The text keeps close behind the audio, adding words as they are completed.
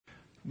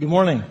Good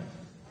morning.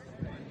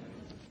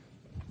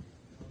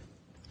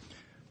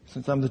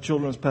 Since I'm the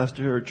children's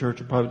pastor here at church,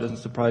 it probably doesn't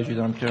surprise you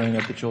that I'm carrying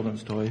up the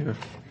children's toy here.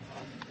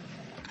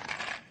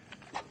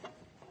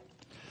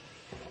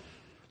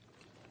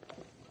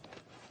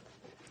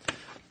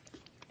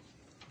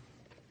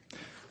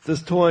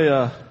 This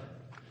toy,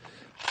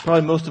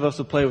 probably most of us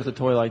will play with a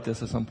toy like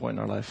this at some point in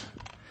our life.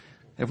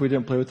 If we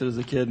didn't play with it as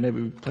a kid,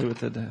 maybe we play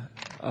with it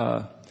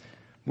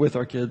with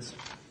our kids.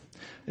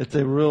 It's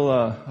a real,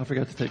 I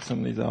forgot to take some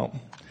of these out.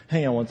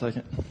 Hang on one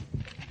second.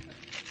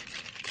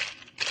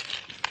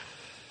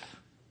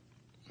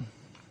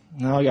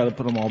 Now I got to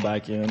put them all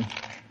back in.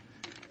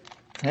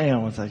 Hang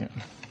on one second.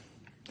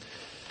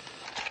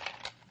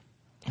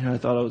 I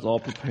thought I was all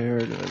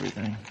prepared and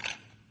everything.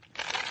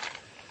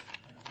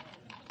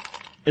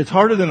 It's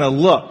harder than it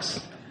looks.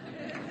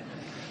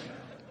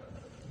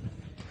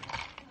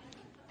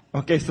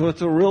 Okay, so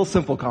it's a real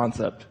simple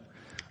concept.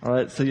 All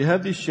right, so you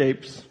have these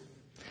shapes,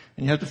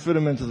 and you have to fit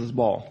them into this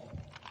ball.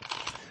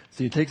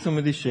 So you take some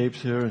of these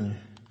shapes here, and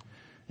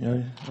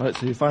right,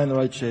 so you find the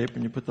right shape,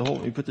 and you put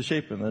the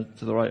shape in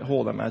to the right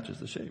hole that matches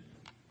the shape.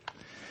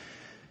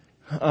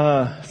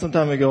 Some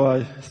time ago,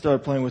 I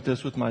started playing with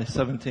this with my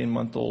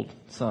 17-month-old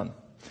son,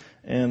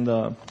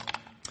 and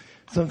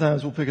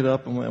sometimes we'll pick it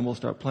up and we'll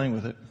start playing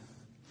with it.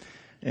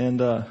 And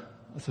so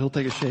he'll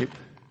take a shape,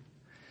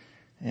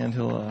 and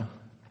he'll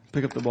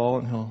pick up the ball,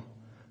 and he'll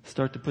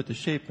start to put the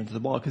shape into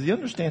the ball, because he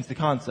understands the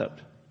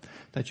concept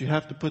that you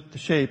have to put the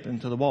shape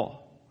into the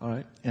ball, all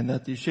right, and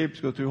that these shapes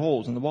go through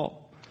holes in the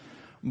ball.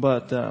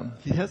 But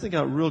he hasn't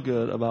got real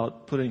good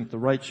about putting the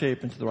right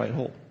shape into the right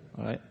hole,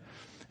 all right?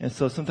 And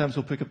so sometimes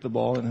he'll pick up the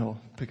ball, and he'll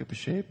pick up a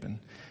shape, and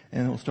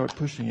he'll start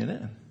pushing it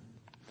in.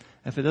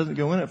 If it doesn't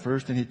go in at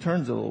first, then he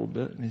turns it a little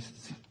bit, and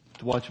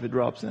to watch if it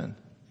drops in.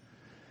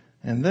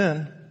 And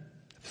then,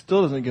 if it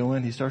still doesn't go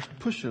in, he starts to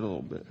push it a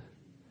little bit.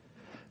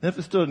 And if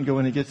it still doesn't go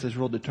in, he gets this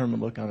real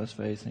determined look on his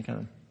face, and he kind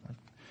of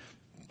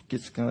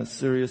gets kind of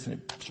serious,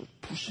 and he starts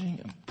pushing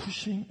and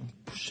pushing and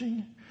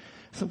pushing.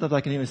 Sometimes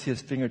I can even see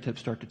his fingertips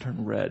start to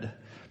turn red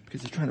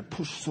because he's trying to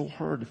push so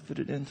hard to fit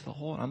it into the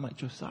hole. And I'm like,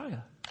 Josiah,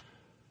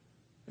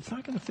 it's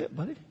not going to fit,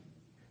 buddy.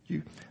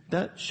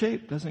 That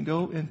shape doesn't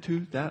go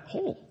into that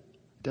hole.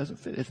 It doesn't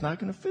fit. It's not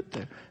going to fit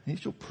there. And he's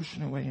still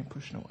pushing away and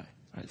pushing away.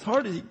 Right? As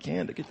hard as he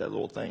can to get that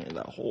little thing in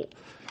that hole.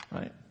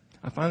 Right?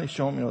 I finally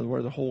show him,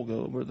 where the hole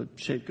goes, where the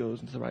shape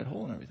goes into the right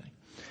hole and everything.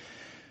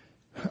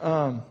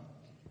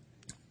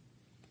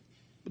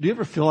 Do you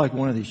ever feel like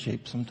one of these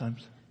shapes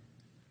sometimes?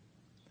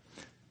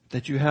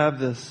 That you have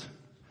this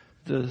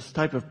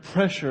type of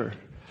pressure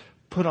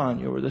put on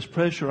you, or this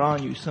pressure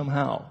on you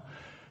somehow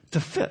to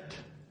fit.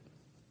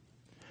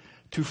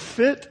 To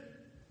fit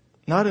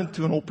not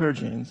into an old pair of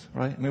jeans,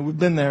 right? I mean, we've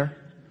been there,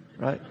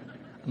 right?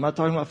 I'm not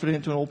talking about fitting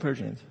into an old pair of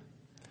jeans.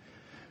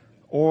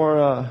 Or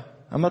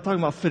I'm not talking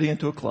about fitting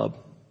into a club,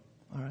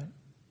 all right?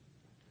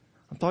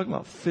 I'm talking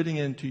about fitting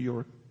into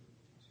your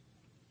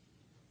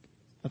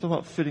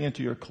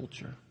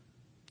culture,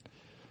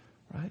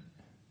 right?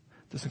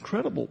 This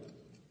incredible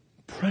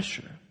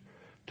pressure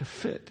to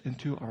fit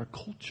into our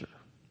culture,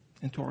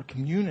 into our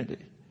community,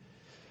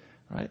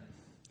 right?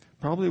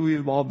 Probably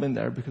we've all been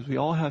there because we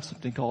all have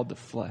something called the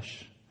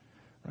flesh,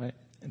 right?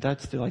 And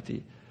that's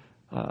the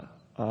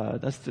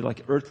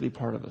earthly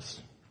part of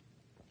us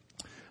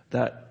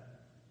that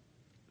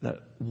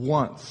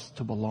wants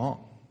to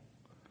belong,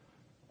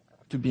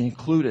 to be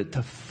included,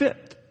 to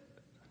fit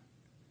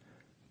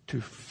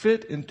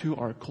into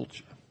our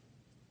culture.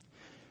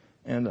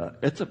 And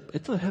it's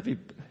a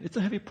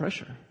heavy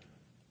pressure,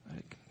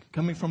 right,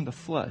 coming from the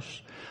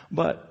flesh.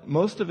 But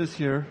most of us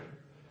here,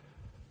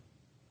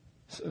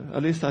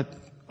 at least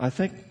I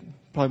think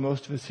probably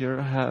most of us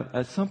here, have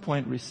at some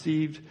point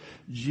received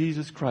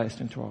Jesus Christ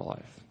into our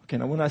life. Okay,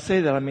 now when I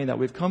say that, I mean that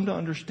we've come to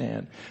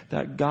understand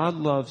that God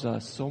loves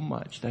us so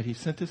much that He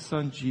sent His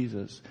Son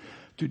Jesus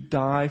to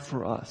die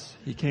for us.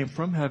 He came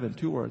from heaven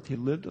to earth. He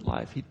lived a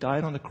life. He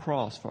died on the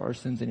cross for our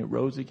sins, and He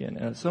rose again.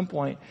 And at some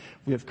point,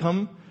 we have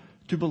come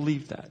to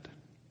believe that.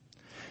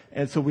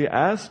 And so we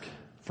ask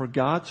for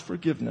God's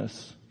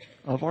forgiveness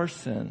of our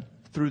sin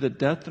through the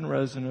death and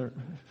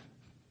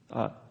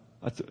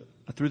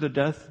through the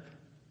death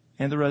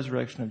and the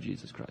resurrection of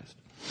Jesus Christ.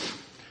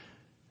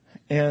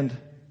 And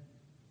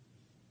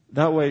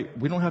that way,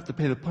 we don't have to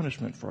pay the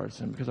punishment for our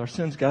sin, because our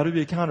sins got to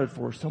be accounted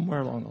for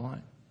somewhere along the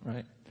line,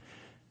 right?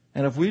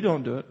 And if we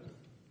don't do it,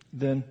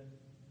 then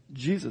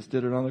Jesus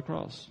did it on the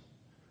cross,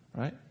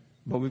 right?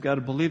 But we've got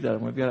to believe that,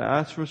 and we've got to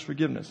ask for His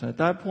forgiveness. And at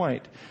that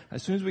point,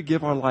 as soon as we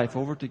give our life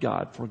over to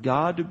God, for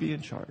God to be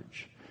in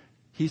charge,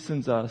 He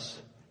sends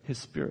us His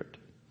Spirit.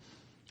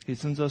 He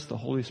sends us the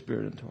Holy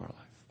Spirit into our life.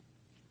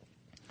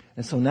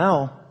 And so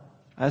now,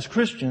 as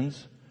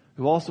Christians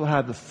who also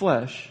have the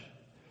flesh,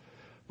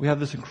 we have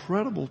this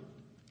incredible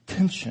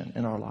tension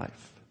in our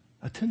life.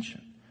 A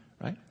tension,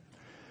 right?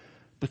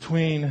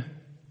 Between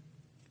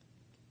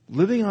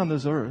living on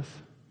this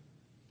earth,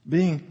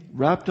 being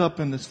wrapped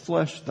up in this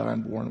flesh that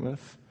I'm born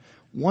with,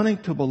 wanting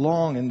to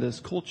belong in this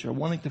culture,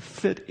 wanting to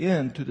fit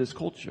into this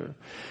culture,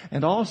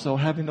 and also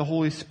having the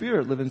Holy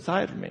Spirit live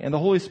inside of me. And the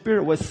Holy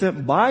Spirit was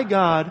sent by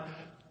God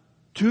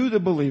to the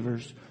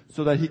believers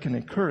so that He can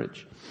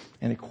encourage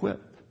and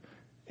equip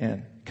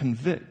and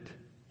convict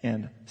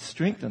and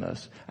strengthen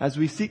us as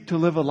we seek to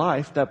live a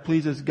life that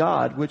pleases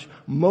God, which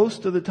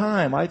most of the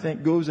time I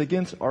think goes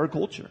against our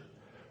culture,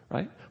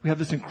 right? We have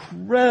this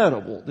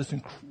incredible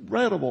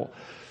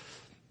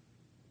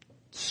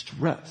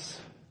stress,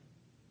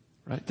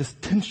 right? This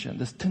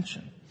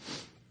tension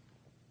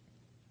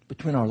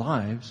between our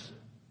lives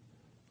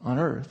on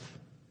earth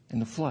in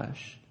the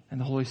flesh and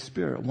the Holy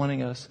Spirit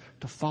wanting us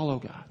to follow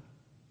God.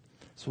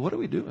 So what do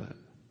we do with it?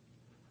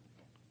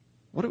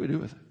 What do we do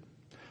with it?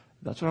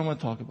 That's what I want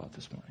to talk about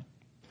this morning.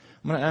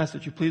 I'm going to ask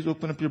that you please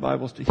open up your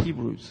Bibles to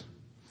Hebrews.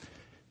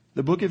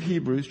 The book of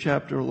Hebrews,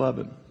 chapter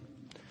 11.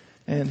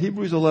 And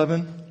Hebrews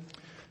 11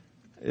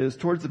 is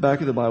towards the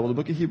back of the Bible. The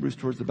book of Hebrews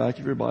towards the back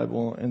of your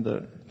Bible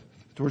and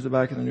towards the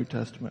back of the New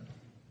Testament.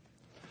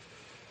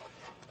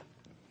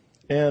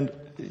 And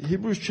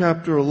Hebrews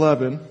chapter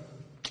 11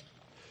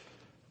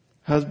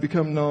 has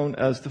become known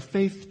as the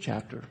faith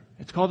chapter.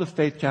 It's called the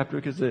faith chapter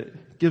because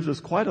it gives us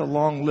quite a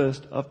long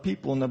list of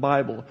people in the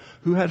Bible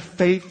who had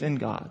faith in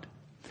God.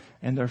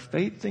 And their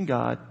faith in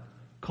God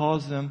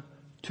caused them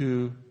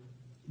to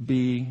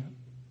be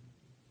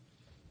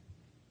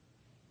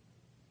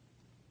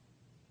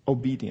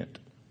obedient.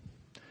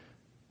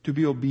 To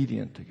be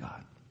obedient to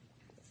God.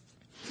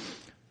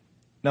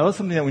 Now that's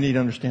something that we need to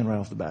understand right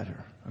off the bat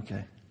here,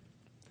 okay?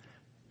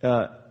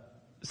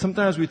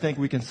 Sometimes we think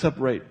we can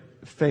separate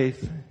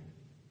faith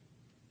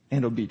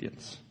and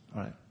obedience,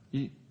 all right?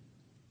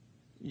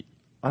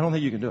 I don't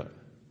think you can do it.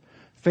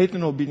 Faith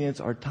and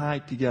obedience are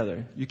tied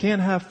together. You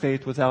can't have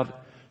faith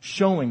without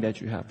showing that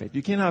you have faith.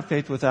 You can't have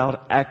faith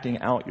without acting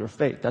out your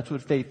faith. That's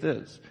what faith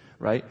is,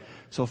 right?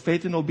 So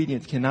faith and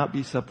obedience cannot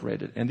be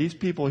separated. And these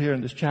people here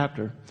in this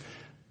chapter,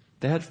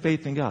 they had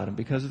faith in God. And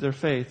because of their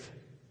faith,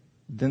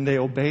 then they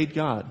obeyed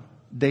God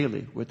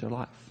daily with their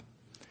life.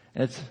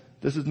 And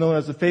this is known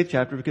as the faith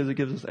chapter because it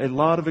gives us a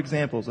lot of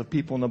examples of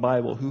people in the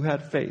Bible who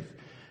had faith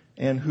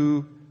and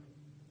who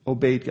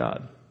obeyed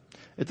God.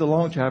 It's a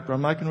long chapter.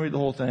 I'm not going to read the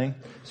whole thing.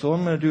 So what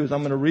I'm going to do is I'm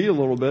going to read a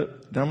little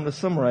bit, then I'm going to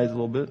summarize a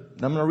little bit,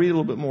 then I'm going to read a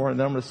little bit more, and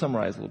then I'm going to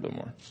summarize a little bit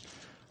more.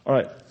 All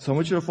right. So I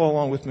want you to follow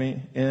along with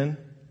me in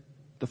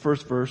the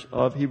first verse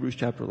of Hebrews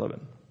chapter 11.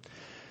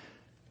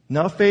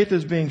 Now faith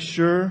is being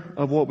sure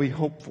of what we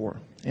hope for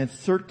and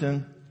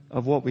certain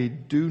of what we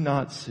do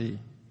not see.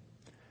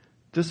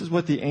 This is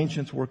what the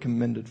ancients were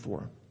commended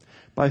for.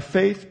 By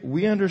faith,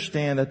 we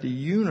understand that the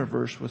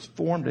universe was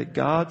formed at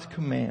God's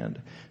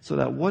command, so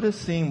that what is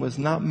seen was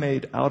not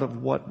made out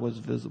of what was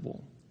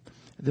visible.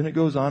 And then it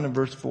goes on in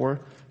verse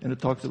 4, and it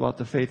talks about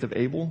the faith of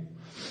Abel.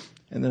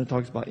 And then it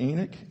talks about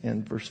Enoch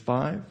in verse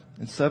 5.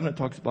 In 7, it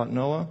talks about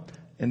Noah.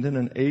 And then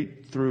in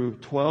 8 through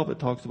 12, it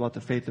talks about the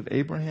faith of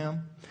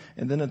Abraham.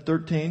 And then in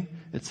 13,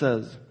 it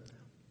says,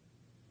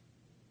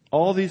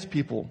 all these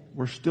people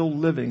were still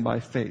living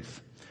by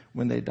faith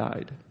when they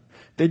died.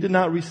 They did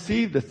not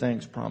receive the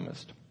things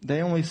promised.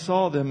 They only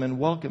saw them and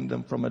welcomed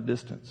them from a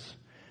distance.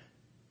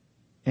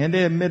 And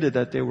they admitted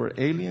that they were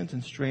aliens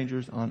and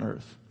strangers on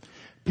earth.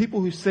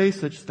 People who say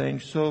such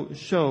things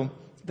show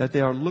that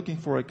they are looking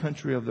for a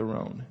country of their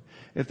own.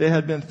 If they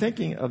had been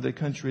thinking of the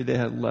country they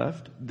had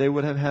left, they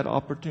would have had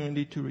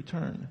opportunity to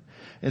return.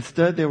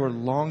 Instead, they were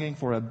longing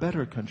for a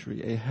better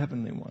country, a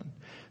heavenly one.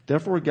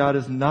 Therefore, God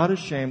is not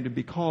ashamed to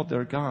be called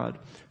their God,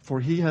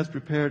 for He has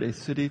prepared a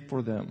city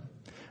for them.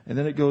 And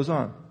then it goes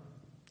on.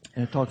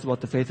 And it talks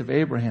about the faith of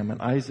Abraham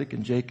and Isaac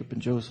and Jacob and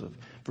Joseph.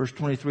 Verse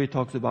 23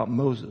 talks about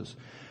Moses.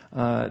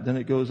 Then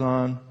it goes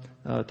on,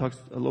 talks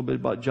a little bit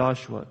about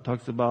Joshua.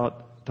 Talks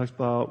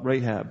about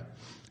Rahab.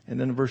 And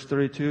then in verse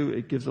 32,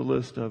 it gives a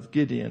list of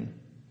Gideon,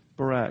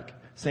 Barak,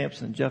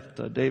 Samson,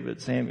 Jephthah,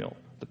 David, Samuel,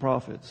 the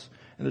prophets.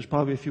 And there's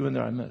probably a few in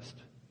there I missed.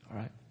 All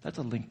right, that's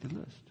a lengthy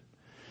list.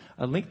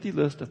 A lengthy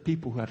list of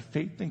people who had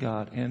faith in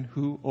God and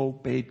who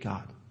obeyed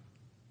God.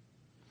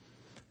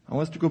 I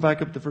want us to go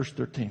back up to verse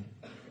 13.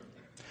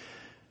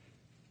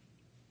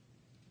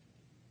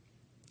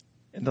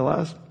 In the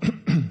last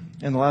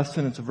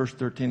sentence of verse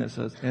 13 it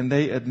says, and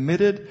they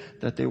admitted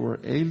that they were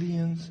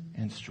aliens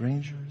and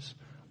strangers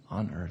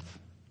on earth.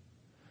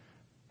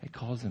 It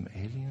calls them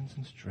aliens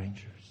and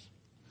strangers.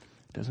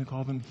 It doesn't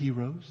call them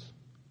heroes.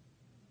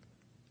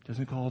 It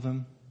doesn't call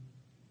them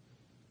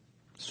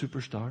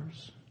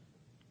superstars,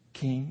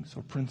 kings,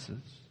 or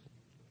princes.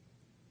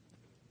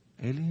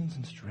 Aliens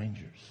and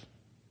strangers.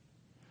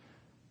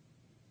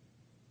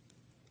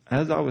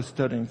 As I was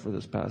studying for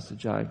this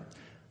passage, I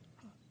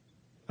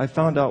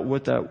found out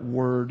what that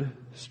word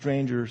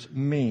strangers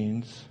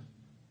means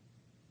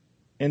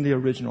in the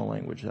original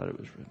language that it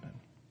was written in.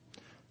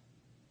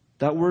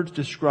 That word's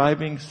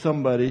describing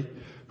somebody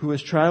who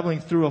is traveling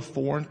through a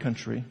foreign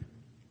country,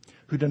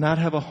 who did not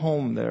have a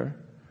home there,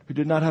 who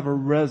did not have a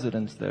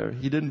residence there.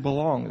 He didn't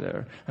belong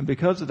there. And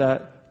because of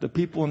that, the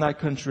people in that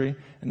country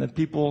and the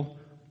people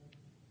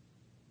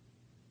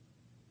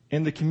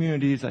in the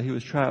communities that he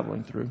was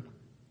traveling through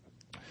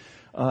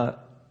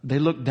they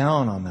looked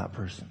down on that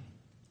person.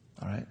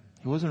 All right?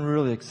 He wasn't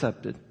really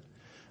accepted.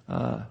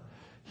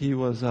 He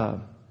was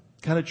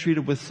kind of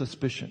treated with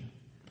suspicion.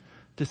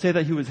 To say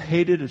that he was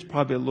hated is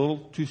probably a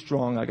little too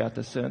strong, I got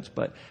the sense,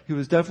 but he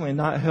was definitely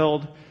not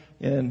held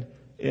in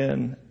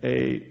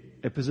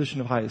a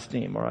position of high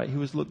esteem, all right? He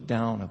was looked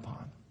down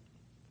upon.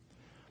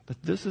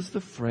 But this is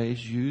the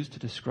phrase used to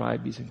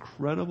describe these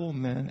incredible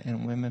men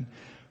and women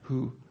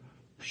who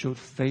showed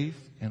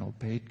faith and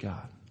obeyed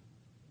God.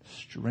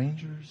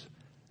 Strangers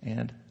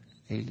and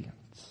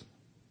aliens.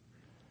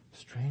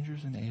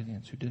 Strangers and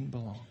aliens who didn't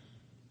belong.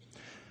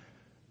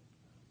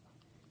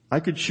 I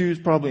could choose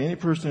probably any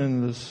person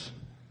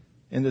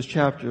in this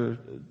chapter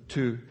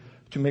to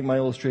make my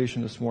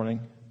illustration this morning,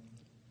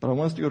 but I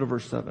want us to go to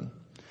verse 7. And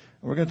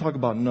we're going to talk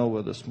about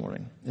Noah this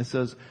morning. It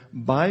says,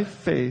 "By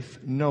faith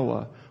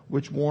Noah,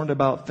 which warned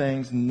about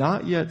things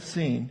not yet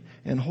seen,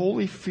 in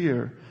holy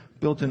fear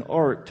built an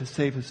ark to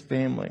save his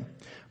family.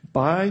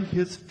 By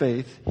his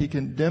faith he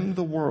condemned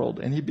the world,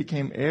 and he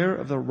became heir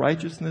of the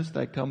righteousness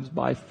that comes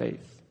by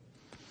faith."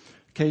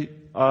 Okay,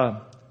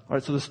 all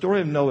right, so the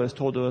story of Noah is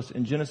told to us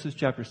in Genesis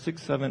chapter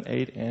 6, 7,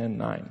 8, and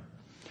 9.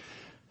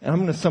 And I'm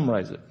going to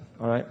summarize it,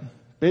 all right?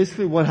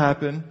 Basically what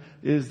happened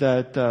is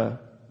that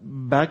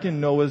back in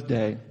Noah's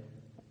day,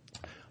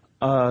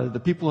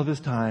 the people of his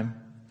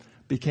time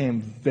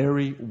became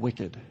very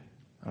wicked,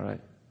 all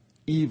right?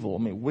 Evil,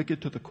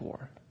 wicked to the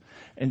core.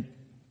 And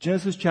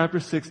Genesis chapter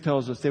 6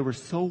 tells us they were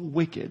so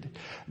wicked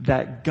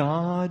that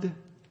God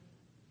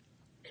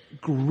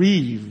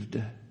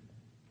grieved.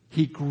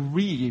 He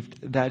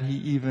grieved that he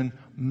even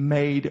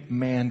made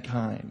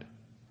mankind.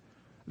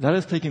 That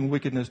is taking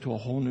wickedness to a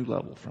whole new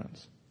level,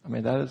 friends.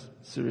 That is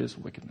serious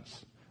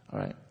wickedness. All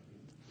right.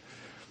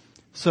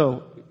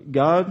 So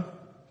God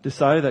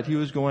decided that he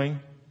was going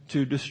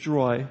to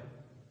destroy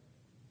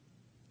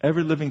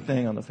every living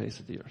thing on the face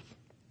of the earth.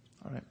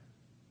 All right.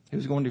 He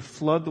was going to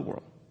flood the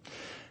world.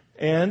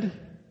 And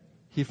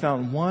he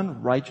found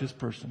one righteous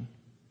person.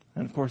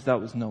 And of course that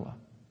was Noah.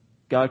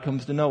 God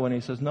comes to Noah and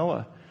he says,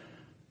 "Noah,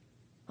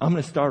 I'm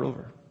going to start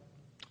over.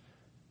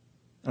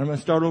 And I'm going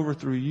to start over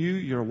through you,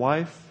 your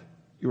wife,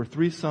 your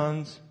 3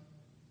 sons,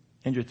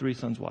 and your 3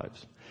 sons'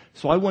 wives.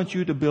 So I want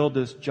you to build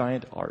this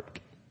giant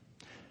ark.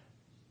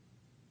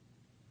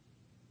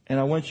 And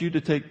I want you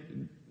to take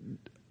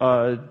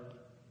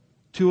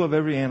 2 of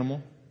every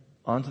animal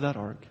onto that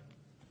ark.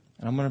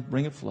 And I'm going to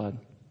bring a flood.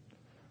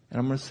 And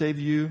I'm going to save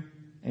you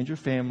and your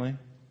family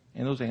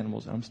and those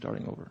animals. And I'm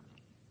starting over."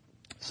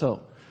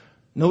 So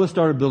Noah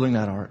started building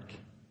that ark.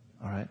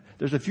 All right.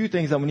 There's a few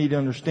things that we need to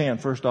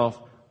understand, first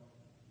off,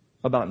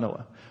 about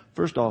Noah.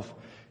 First off,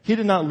 he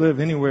did not live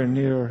anywhere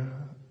near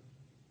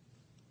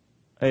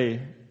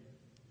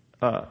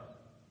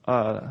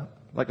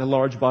like a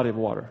large body of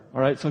water.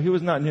 All right. So he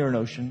was not near an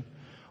ocean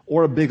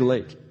or a big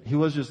lake. He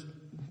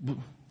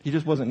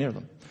just wasn't near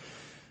them.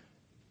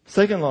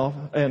 Second off,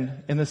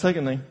 and the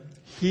second thing,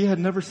 he had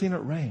never seen it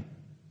rain.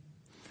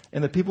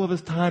 And the people of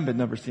his time had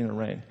never seen it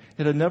rain.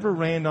 It had never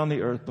rained on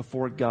the earth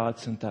before God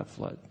sent that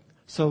flood.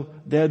 So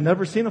they had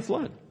never seen a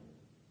flood.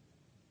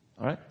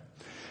 All right?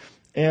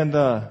 And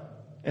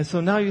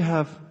so now you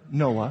have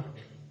Noah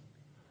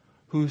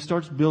who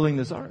starts building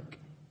this ark.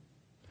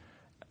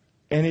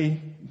 And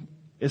he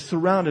is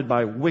surrounded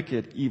by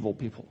wicked, evil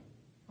people.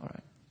 All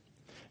right.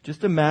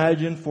 Just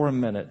imagine for a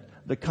minute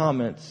the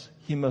comments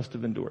he must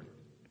have endured.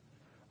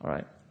 All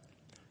right.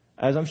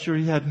 As I'm sure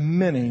he had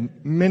many,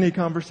 many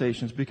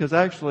conversations, because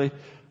actually,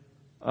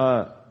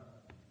 the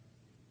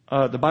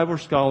Bible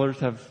scholars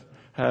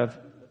have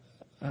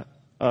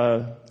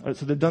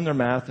so they've done their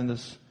math in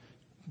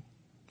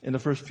the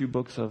first few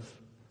books of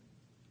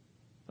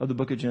the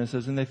book of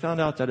Genesis, and they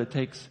found out that it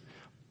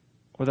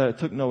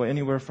took Noah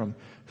anywhere from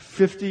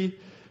 50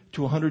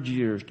 to 100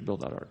 years to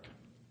build that ark.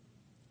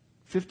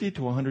 50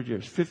 to 100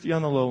 years. 50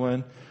 on the low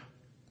end,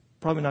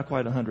 probably not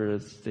quite 100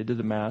 as they did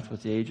the math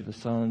with the age of his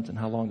sons and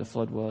how long the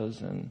flood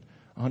was, and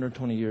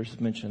 120 years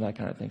is mentioned, that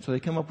kind of thing. So they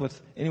come up with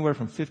anywhere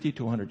from 50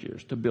 to 100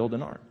 years to build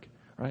an ark,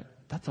 right?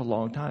 That's a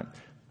long time.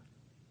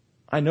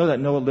 I know that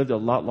Noah lived a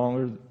lot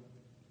longer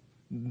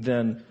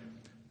than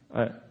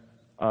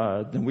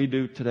we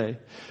do today,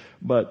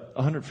 but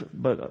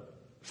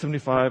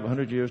 75,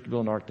 100 years to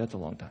build an ark, that's a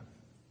long time.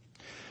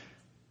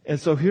 And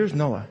so here's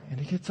Noah, and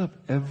he gets up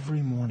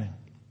every morning,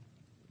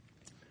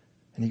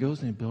 and he goes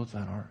and he builds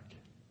that ark.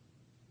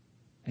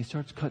 And he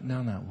starts cutting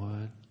down that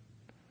wood. And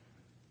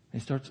he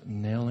starts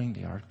nailing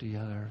the ark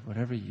together,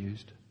 whatever he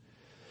used.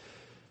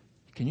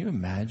 Can you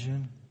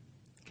imagine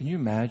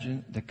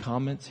the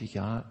comments he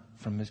got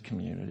from his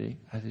community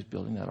as he's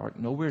building that ark?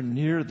 Nowhere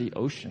near the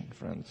ocean,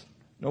 friends.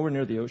 Nowhere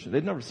near the ocean.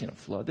 They'd never seen a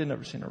flood. They'd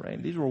never seen a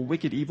rain. These were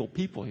wicked, evil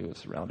people he was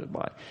surrounded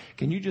by.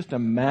 Can you just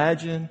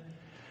imagine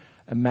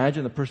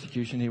the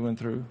persecution he went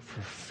through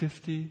for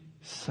 50,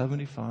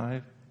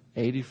 75,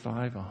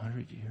 85,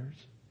 100 years?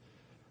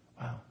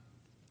 Wow.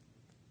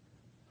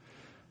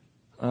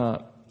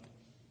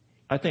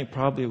 I think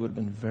probably it would have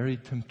been very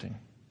tempting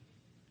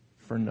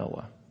for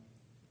Noah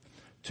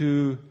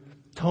to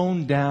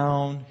tone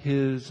down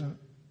his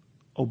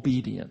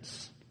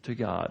obedience to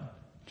God.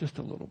 Just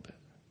a little bit,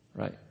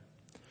 right?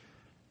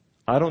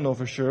 I don't know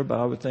for sure, but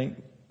I would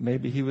think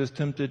maybe he was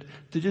tempted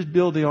to just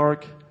build the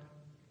ark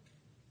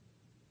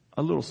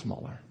a little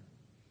smaller,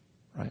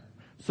 right?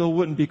 So it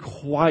wouldn't be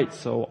quite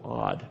so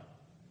odd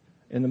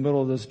in the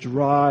middle of this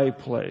dry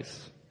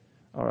place,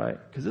 all right?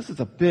 Because this is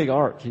a big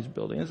ark he's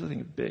building. This thing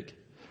is big,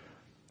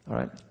 all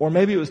right? Or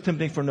maybe it was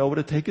tempting for Noah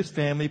to take his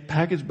family,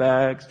 pack his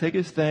bags, take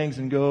his things,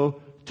 and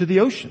go to the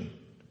ocean.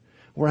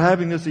 We're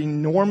having this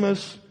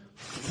enormous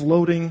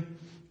floating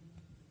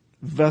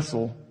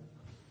vessel.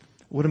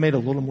 Would have made a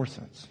little more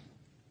sense,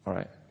 all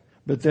right?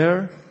 But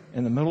there,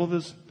 in the middle of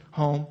his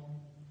home,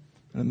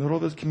 in the middle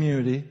of his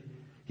community,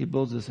 he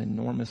builds this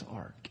enormous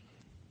ark.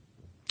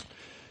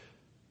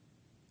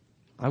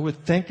 I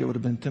would think it would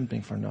have been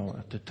tempting for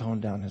Noah to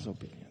tone down his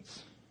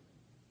obedience.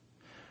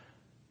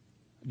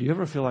 Do you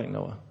ever feel like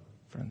Noah,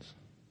 friends?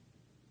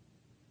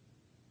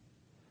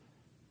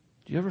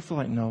 Do you ever feel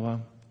like Noah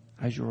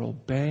as you're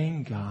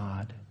obeying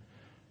God,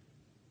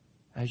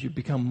 as you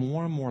become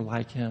more and more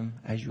like him,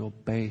 as you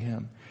obey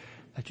him,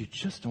 that you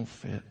just don't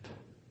fit?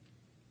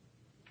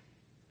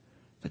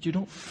 That you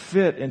don't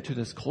fit into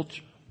this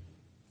culture.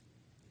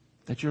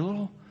 That you're a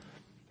little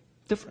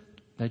different.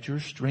 That you're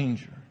a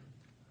stranger.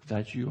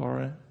 That you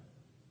are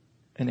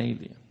an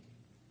alien.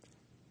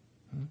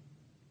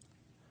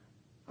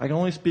 I can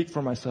only speak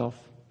for myself,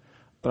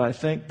 but I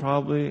think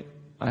probably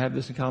I have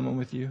this in common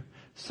with you.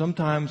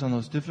 Sometimes on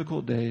those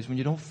difficult days when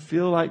you don't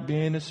feel like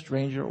being a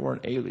stranger or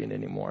an alien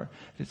anymore,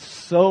 it's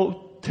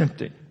so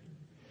tempting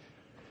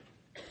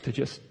to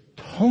just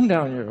tone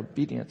down your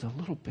obedience a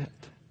little bit.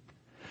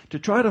 To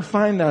try to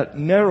find that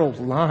narrow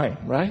line,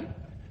 right?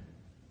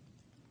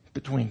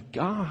 Between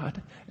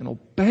God and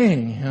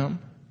obeying him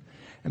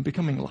and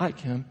becoming like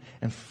him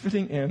and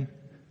fitting in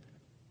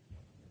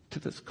to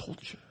this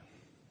culture.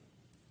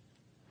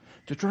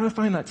 To try to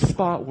find that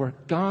spot where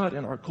God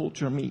and our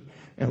culture meet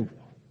and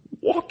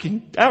walking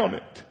down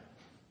it.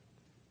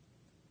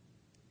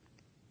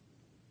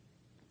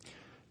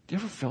 Do you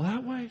ever feel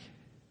that way?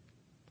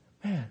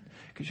 Man,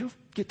 because you'll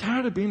get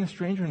tired of being a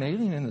stranger and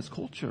alien in this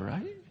culture,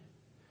 right?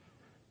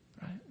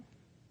 Right?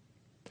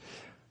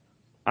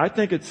 I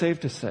think it's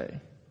safe to say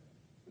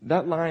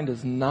that line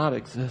does not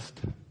exist.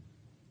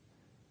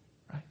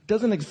 Right? It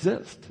doesn't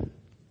exist.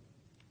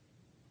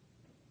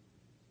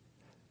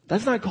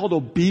 That's not called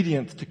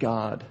obedience to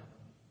God.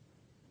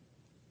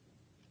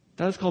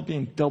 That is called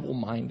being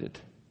double-minded.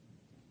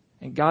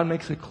 And God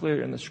makes it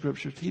clear in the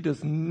scriptures, he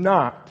does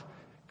not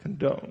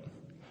condone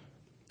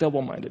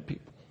double-minded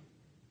people.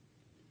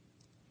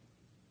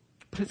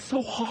 But it's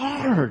so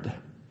hard,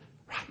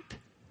 right?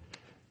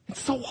 It's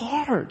so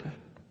hard.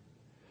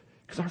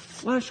 Because our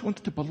flesh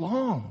wants to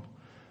belong.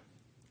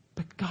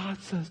 But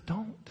God says,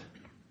 don't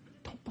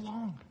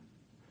belong.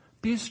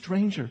 Be a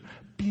stranger.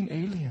 Be an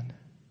alien,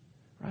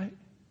 right?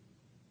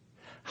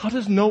 How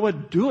does Noah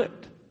do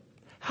it?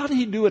 How did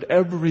he do it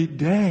every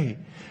day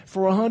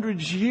for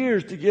 100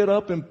 years to get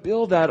up and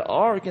build that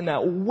ark in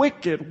that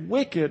wicked,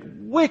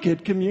 wicked,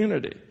 wicked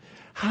community?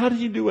 How did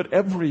he do it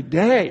every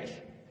day?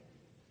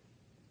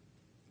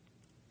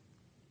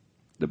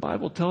 The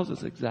Bible tells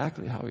us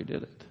exactly how he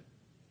did it.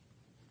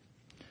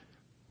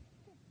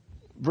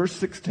 Verse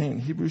 16,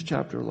 Hebrews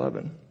chapter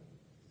 11,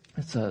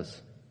 it says,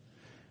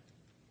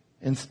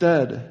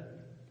 instead,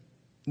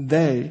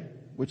 they,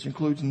 which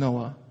includes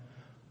Noah,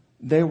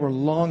 they were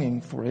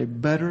longing for a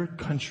better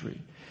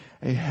country,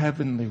 a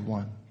heavenly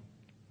one.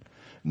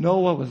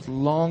 Noah was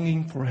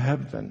longing for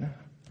heaven.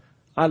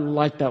 I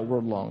like that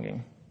word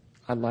longing.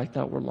 I like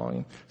that word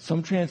longing.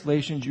 Some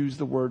translations use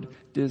the word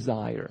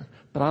desire,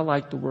 but I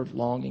like the word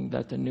longing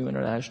that the New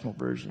International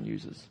Version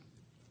uses.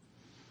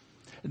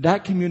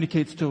 That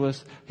communicates to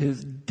us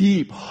his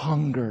deep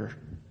hunger,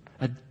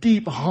 a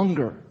deep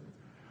hunger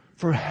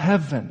for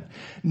heaven.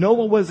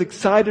 Noah was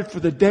excited for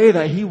the day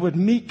that he would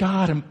meet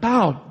God and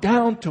bow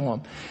down to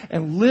him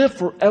and live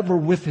forever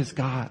with his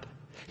God.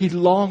 He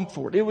longed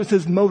for it. It was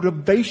his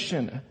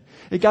motivation.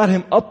 It got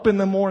him up in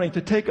the morning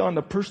to take on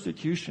the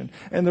persecution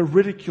and the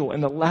ridicule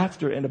and the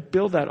laughter and to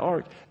build that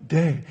ark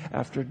day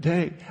after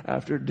day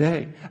after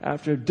day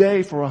after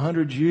day for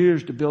 100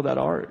 years to build that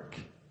ark.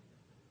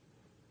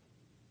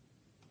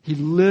 He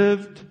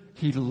lived,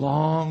 he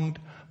longed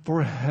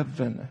for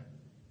heaven.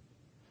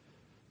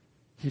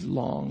 He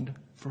longed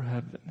for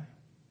heaven.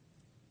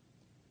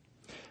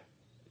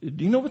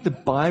 Do you know what the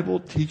Bible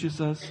teaches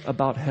us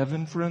about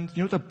heaven, friends?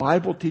 You know what the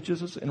Bible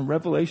teaches us in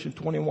Revelation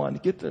 21?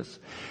 Get this.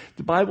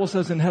 The Bible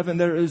says in heaven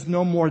there is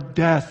no more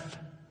death,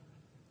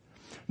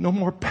 no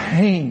more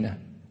pain,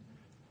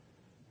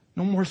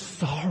 no more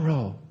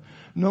sorrow,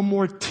 no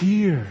more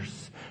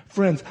tears.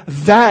 Friends,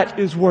 that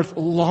is worth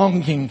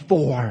longing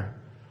for.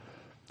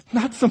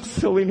 Not some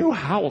silly new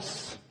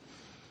house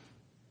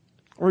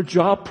or a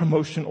job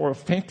promotion or a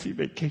fancy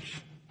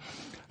vacation.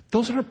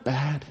 Those aren't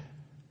bad.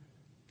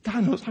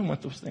 God knows I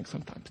want those things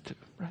sometimes too,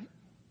 right?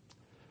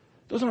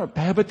 Those aren't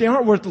bad, but they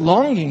aren't worth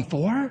longing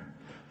for.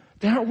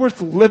 They aren't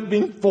worth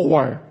living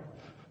for.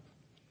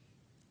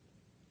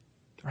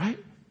 Right?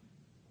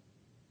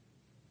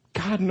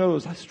 God God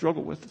knows I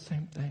struggle with the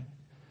same thing.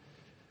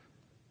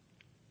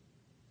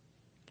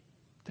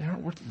 They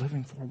aren't worth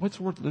living for. What's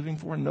worth living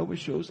for? And nobody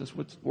shows us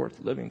what's worth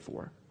living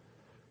for.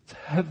 It's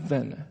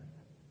heaven.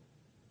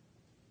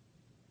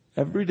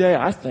 Every day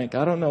I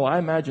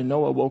imagine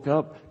Noah woke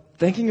up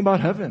thinking about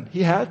heaven.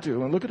 He had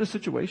to. And look at the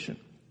situation.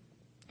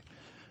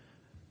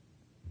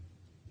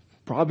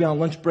 Probably on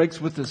lunch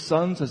breaks with his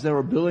sons as they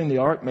were building the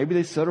ark. Maybe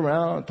they sat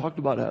around and talked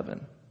about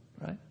heaven.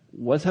 Right?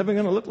 What's heaven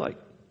going to look like?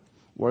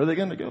 Where are they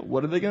going to go?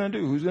 What are they going to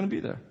do? Who's going to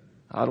be there?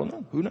 I don't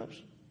know. Who knows?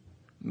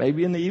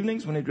 Maybe in the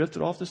evenings when he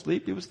drifted off to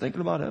sleep, he was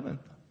thinking about heaven.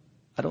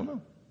 I don't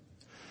know.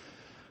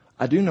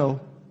 I do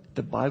know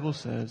the Bible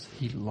says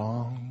he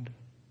longed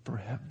for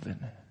heaven.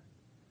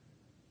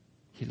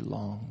 He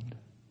longed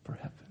for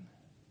heaven.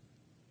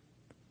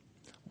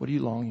 What are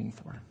you longing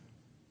for?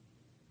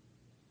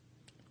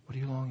 What are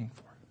you longing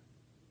for?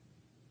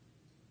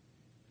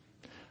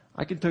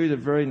 I can tell you the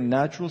very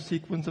natural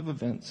sequence of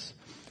events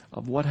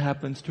of what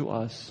happens to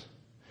us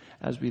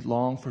as we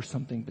long for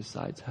something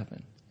besides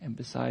heaven and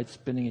besides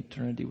spending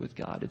eternity with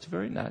God. It's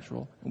very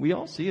natural. And we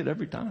all see it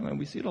every time, and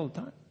we see it all the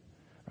time.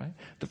 Right?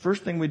 The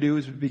first thing we do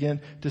is we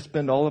begin to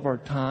spend all of our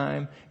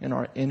time and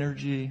our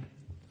energy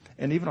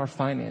and even our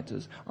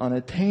finances on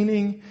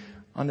attaining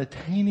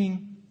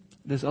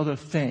this other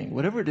thing,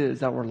 whatever it is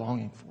that we're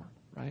longing for,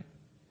 right?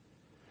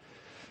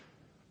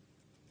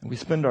 And we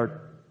spend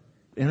our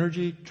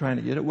energy trying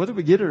to get it. Whether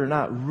we get it or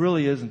not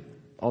really isn't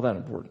all that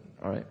important,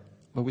 all right?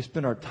 But we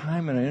spend our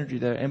time and energy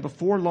there. And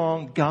before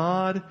long,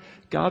 God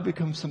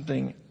becomes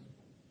something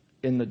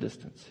in the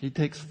distance. He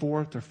takes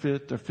 4th or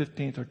 5th or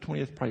 15th or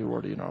 20th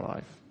priority in our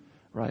life,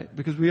 right?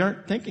 Because we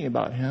aren't thinking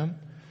about Him.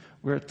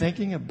 We're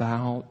thinking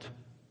about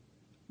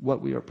what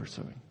we are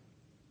pursuing.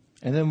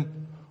 And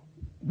then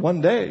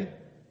one day,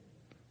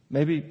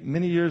 maybe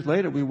many years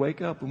later, we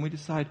wake up and we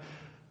decide,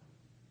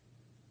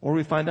 or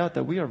we find out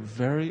that we are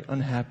very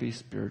unhappy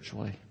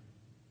spiritually.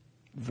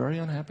 Very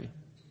unhappy.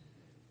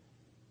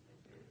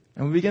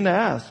 And we begin to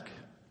ask,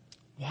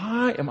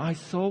 why am I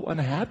so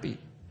unhappy?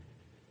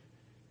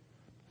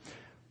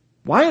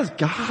 Why is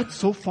God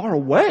so far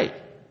away?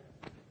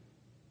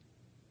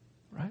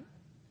 Right?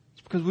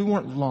 It's because we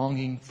weren't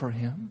longing for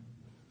Him.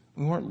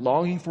 We weren't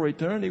longing for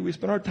eternity. We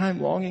spent our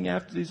time longing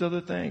after these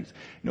other things.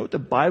 You know what the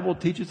Bible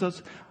teaches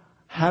us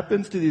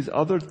happens to these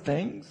other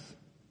things?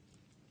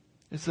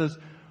 It says,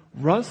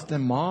 rust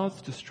and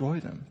moths destroy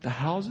them. The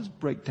houses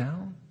break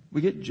down.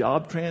 We get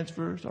job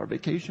transfers. Our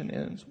vacation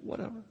ends.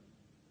 Whatever.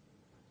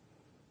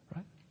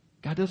 Right?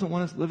 God doesn't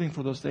want us living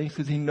for those things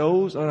because He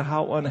knows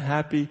how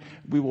unhappy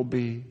we will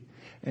be.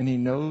 And He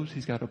knows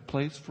He's got a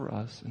place for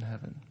us in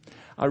heaven.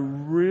 I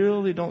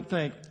really don't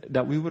think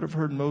that we would have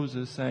heard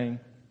Moses saying,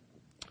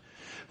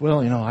 well,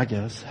 I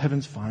guess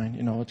heaven's fine.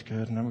 It's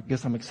good. And I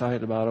guess I'm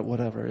excited about it.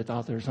 Whatever. It's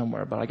out there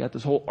somewhere. But I got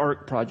this whole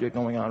ark project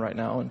going on right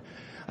now. And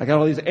I got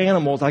all these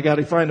animals. I got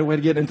to find a way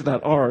to get into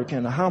that ark.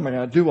 And how am I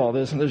going to do all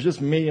this? And there's just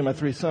me and my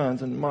 3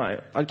 sons. And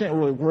I can't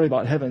really worry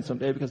about heaven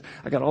someday because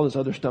I got all this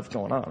other stuff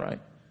going on, right?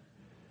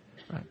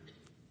 Right?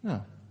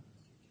 No.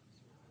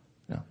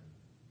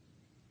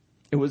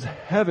 It was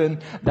heaven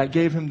that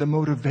gave him the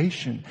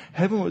motivation.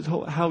 Heaven was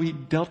how he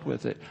dealt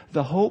with it.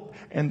 The hope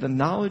and the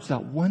knowledge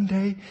that one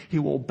day he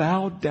will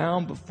bow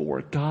down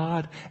before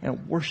God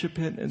and worship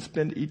Him and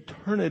spend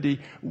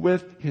eternity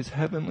with his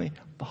heavenly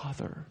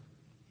Father.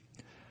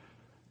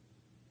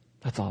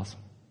 That's awesome.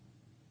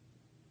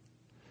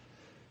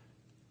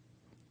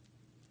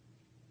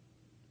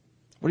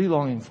 What are you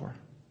longing for?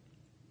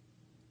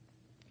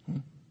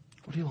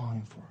 What are you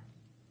longing for?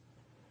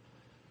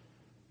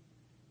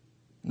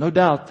 No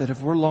doubt that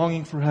if we're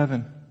longing for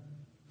heaven,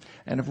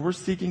 and if we're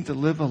seeking to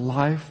live a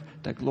life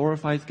that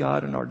glorifies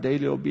God in our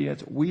daily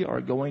obedience, we are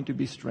going to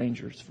be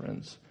strangers,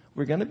 friends.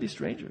 We're going to be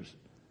strangers.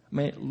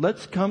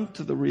 Let's come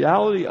to the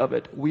reality of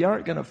it. We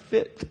aren't going to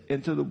fit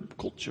into the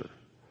culture.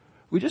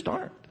 We just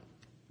aren't.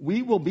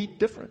 We will be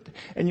different.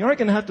 And you aren't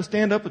going to have to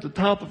stand up at the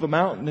top of a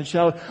mountain and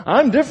shout,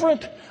 I'm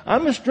different.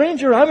 I'm a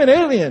stranger. I'm an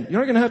alien. You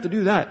aren't going to have to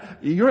do that.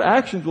 Your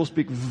actions will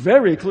speak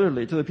very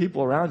clearly to the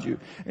people around you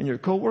and your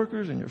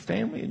coworkers and your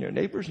family and your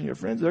neighbors and your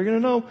friends. They're going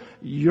to know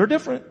you're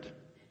different.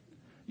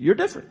 You're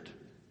different.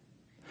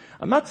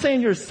 I'm not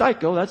saying you're a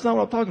psycho. That's not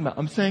what I'm talking about.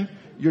 I'm saying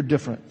you're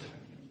different.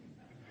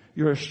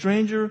 You're a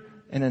stranger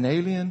and an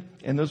alien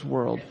in this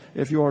world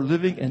if you are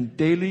living in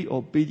daily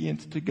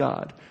obedience to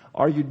God.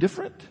 Are you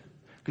different?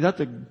 Because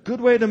that's a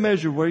good way to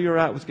measure where you're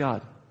at with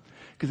God.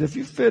 Because if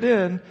you fit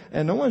in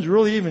and no one's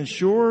really even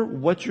sure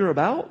what you're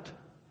about,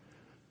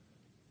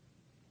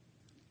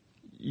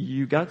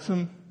 you got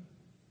some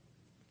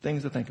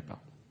things to think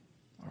about.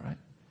 All right?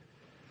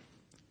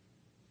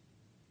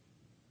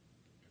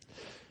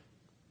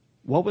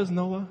 What was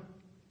Noah?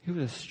 He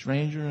was a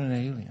stranger and an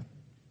alien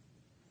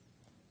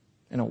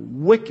in a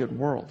wicked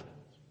world.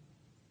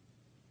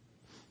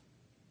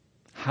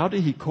 How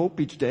did he cope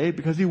each day?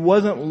 Because he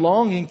wasn't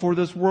longing for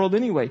this world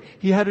anyway.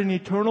 He had an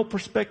eternal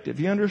perspective.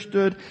 He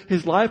understood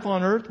his life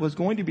on earth was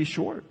going to be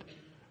short.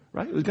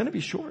 right? It was going to be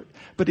short.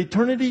 But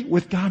eternity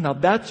with God, now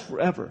that's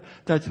forever.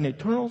 That's an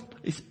eternal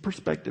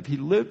perspective. He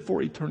lived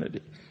for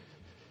eternity.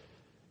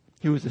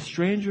 He was a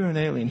stranger and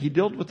alien. He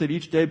dealt with it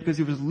each day because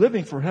he was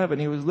living for heaven.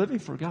 He was living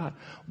for God.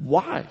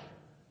 Why?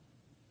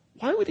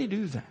 Why would he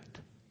do that?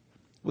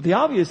 Well, the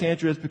obvious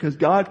answer is because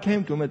God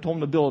came to him and told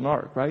him to build an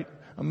ark, right?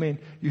 I mean,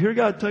 you hear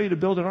God tell you to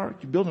build an ark,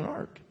 you build an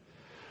ark.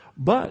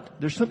 But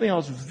there's something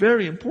else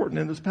very important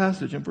in this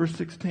passage in verse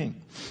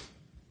 16.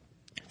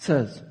 It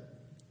says,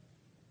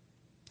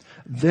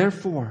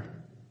 therefore,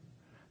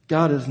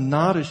 God is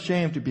not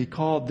ashamed to be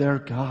called their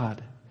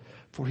God,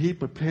 for he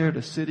prepared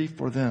a city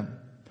for them.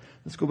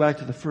 Let's go back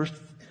to the first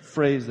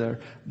phrase there.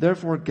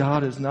 Therefore,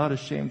 God is not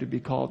ashamed to be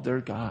called their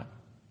God.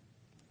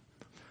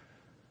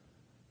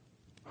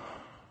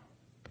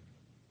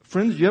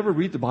 Friends, you ever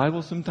read the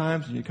Bible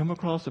sometimes and you come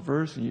across a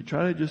verse and you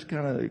try to just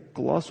kind of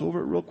gloss over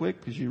it real quick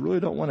because you really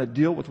don't want to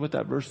deal with what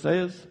that verse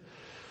says?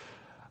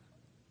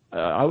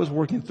 I was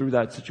working through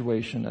that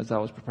situation as I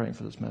was preparing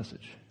for this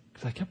message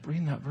because I kept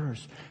reading that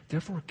verse.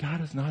 Therefore,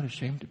 God is not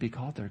ashamed to be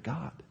called their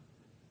God.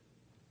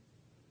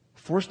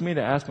 Forced me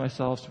to ask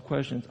myself some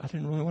questions I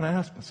didn't really want to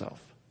ask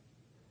myself.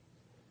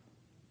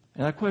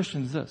 And that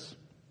question is this.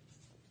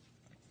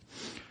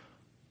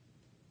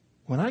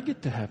 When I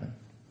get to heaven,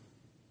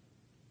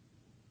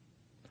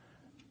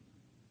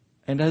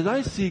 and as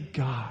I see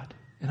God,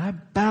 and I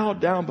bow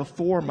down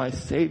before my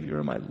Savior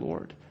and my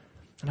Lord,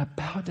 and I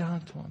bow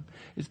down to him,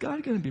 is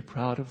God going to be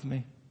proud of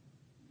me?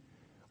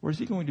 Or is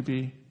he going to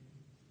be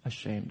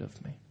ashamed of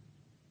me?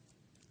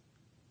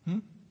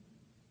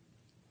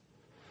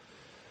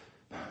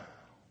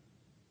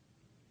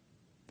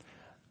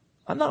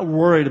 I'm not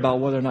worried about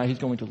whether or not he's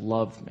going to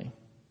love me.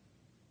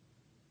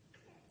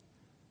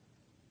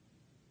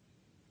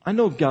 I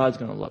know God's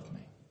going to love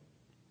me.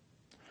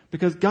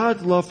 Because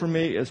God's love for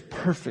me is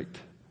perfect,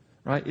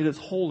 right? It is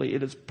holy.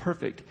 It is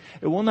perfect.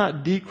 It will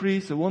not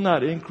decrease. It will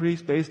not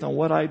increase based on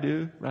what I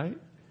do, right?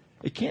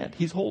 It can't.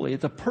 He's holy.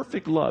 It's a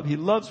perfect love. He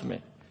loves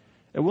me.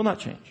 It will not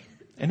change.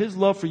 And his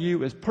love for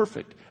you is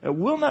perfect. It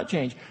will not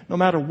change. No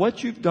matter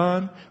what you've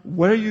done,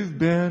 where you've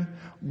been,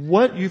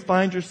 what you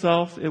find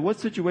yourself, in what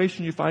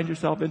situation you find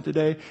yourself in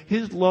today,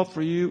 his love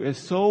for you is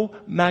so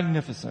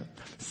magnificent,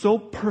 so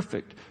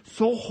perfect,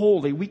 so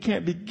holy. We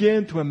can't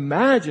begin to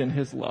imagine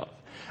his love.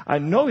 I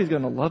know he's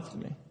going to love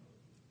me.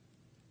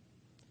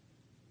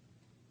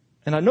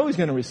 And I know he's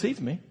going to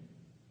receive me.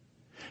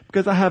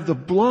 Because I have the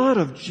blood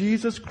of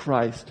Jesus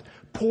Christ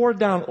poured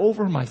down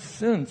over my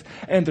sins.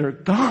 And they're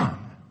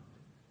gone.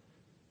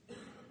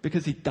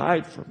 Because he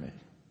died for me.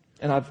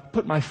 And I've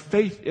put my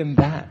faith in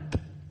that.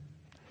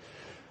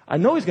 I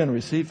know he's going to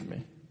receive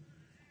me.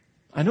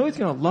 I know he's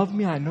going to love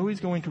me. I know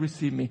he's going to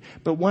receive me.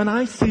 But when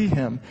I see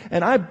him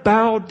and I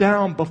bow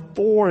down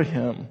before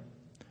him,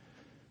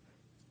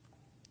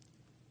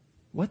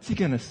 what's he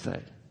going to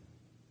say?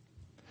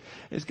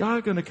 Is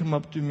God going to come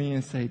up to me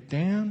and say,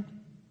 Dan,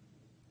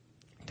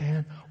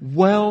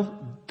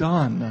 well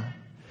done.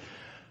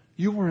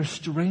 You were a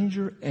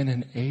stranger and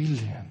an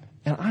alien.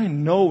 And I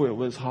know it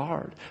was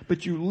hard.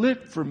 But you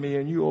lived for me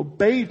and you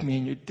obeyed me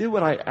and you did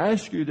what I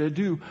asked you to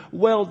do.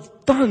 Well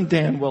done,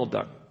 Dan, well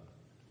done.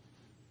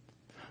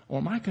 Or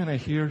am I going to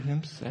hear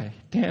him say,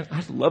 Dan,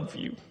 I love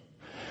you.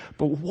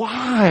 But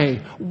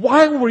why?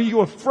 Why were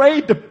you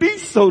afraid to be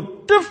so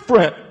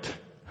different?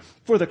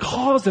 For the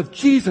cause of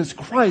Jesus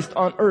Christ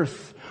on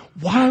earth.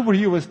 Why were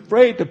you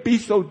afraid to be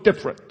so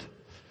different?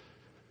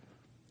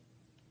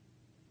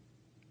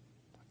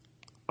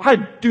 I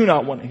do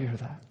not want to hear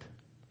that.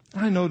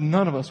 I know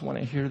none of us want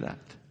to hear that.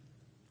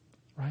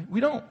 Right? We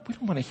don't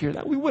want to hear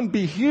that. We wouldn't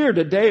be here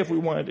today if we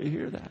wanted to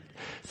hear that.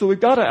 So we've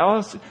got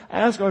to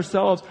ask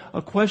ourselves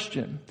a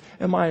question.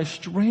 Am I a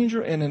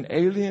stranger and an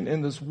alien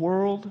in this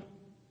world?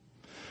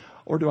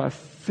 Or do I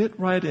fit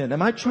right in?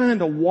 Am I trying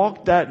to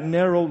walk that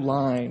narrow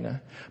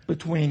line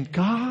between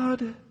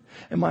God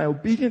and my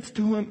obedience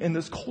to him in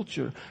this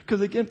culture?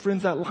 Because again,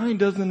 friends, that line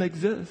doesn't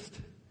exist.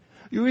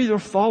 You either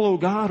follow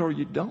God or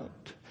you don't.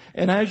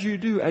 And as you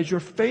do, as your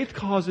faith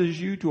causes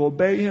you to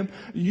obey him,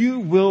 you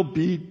will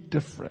be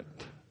different.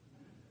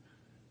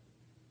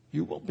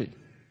 You will be.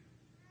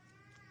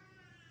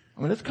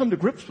 I mean, let's come to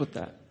grips with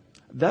that.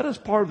 That is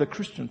part of the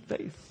Christian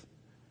faith.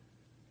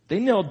 They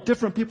nailed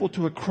different people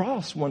to a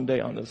cross one day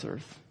on this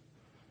earth.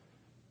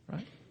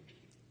 Right?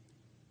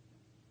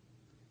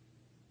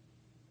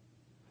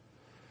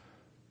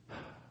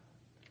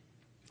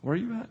 Where are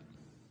you at?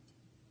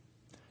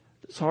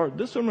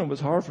 This sermon was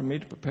hard for me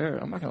to prepare.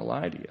 I'm not going to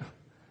lie to you.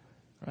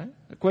 Right?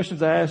 The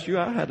questions I asked you,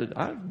 I had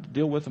to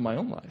deal with in my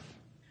own life.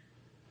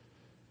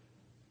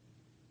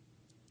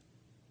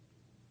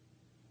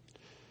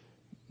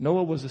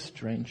 Noah was a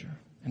stranger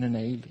and an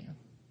alien.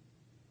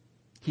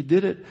 He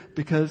did it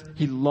because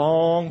he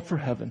longed for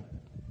heaven.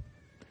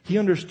 He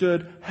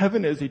understood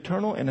heaven is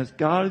eternal and as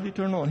God is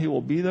eternal and he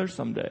will be there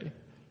someday.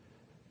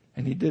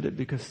 And he did it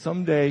because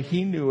someday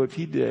he knew if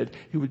he did,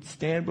 he would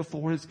stand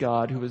before his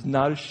God who was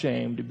not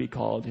ashamed to be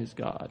called his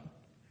God.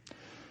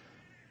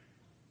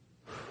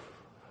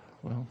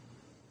 Well,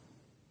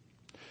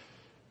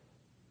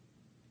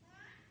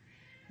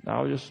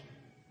 Now I'll just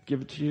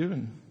give it to you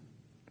and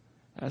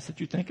ask that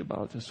you think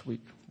about it this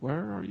week.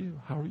 Where are you?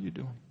 How are you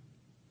doing?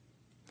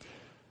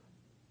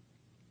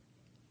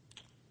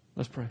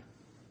 Let's pray.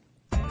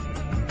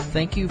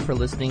 Thank you for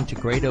listening to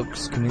Great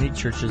Oaks Community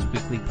Church's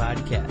weekly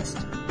podcast.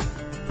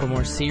 For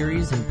more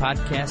series and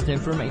podcast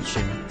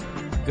information,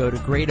 go to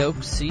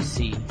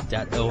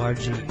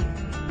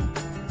greatoakscc.org.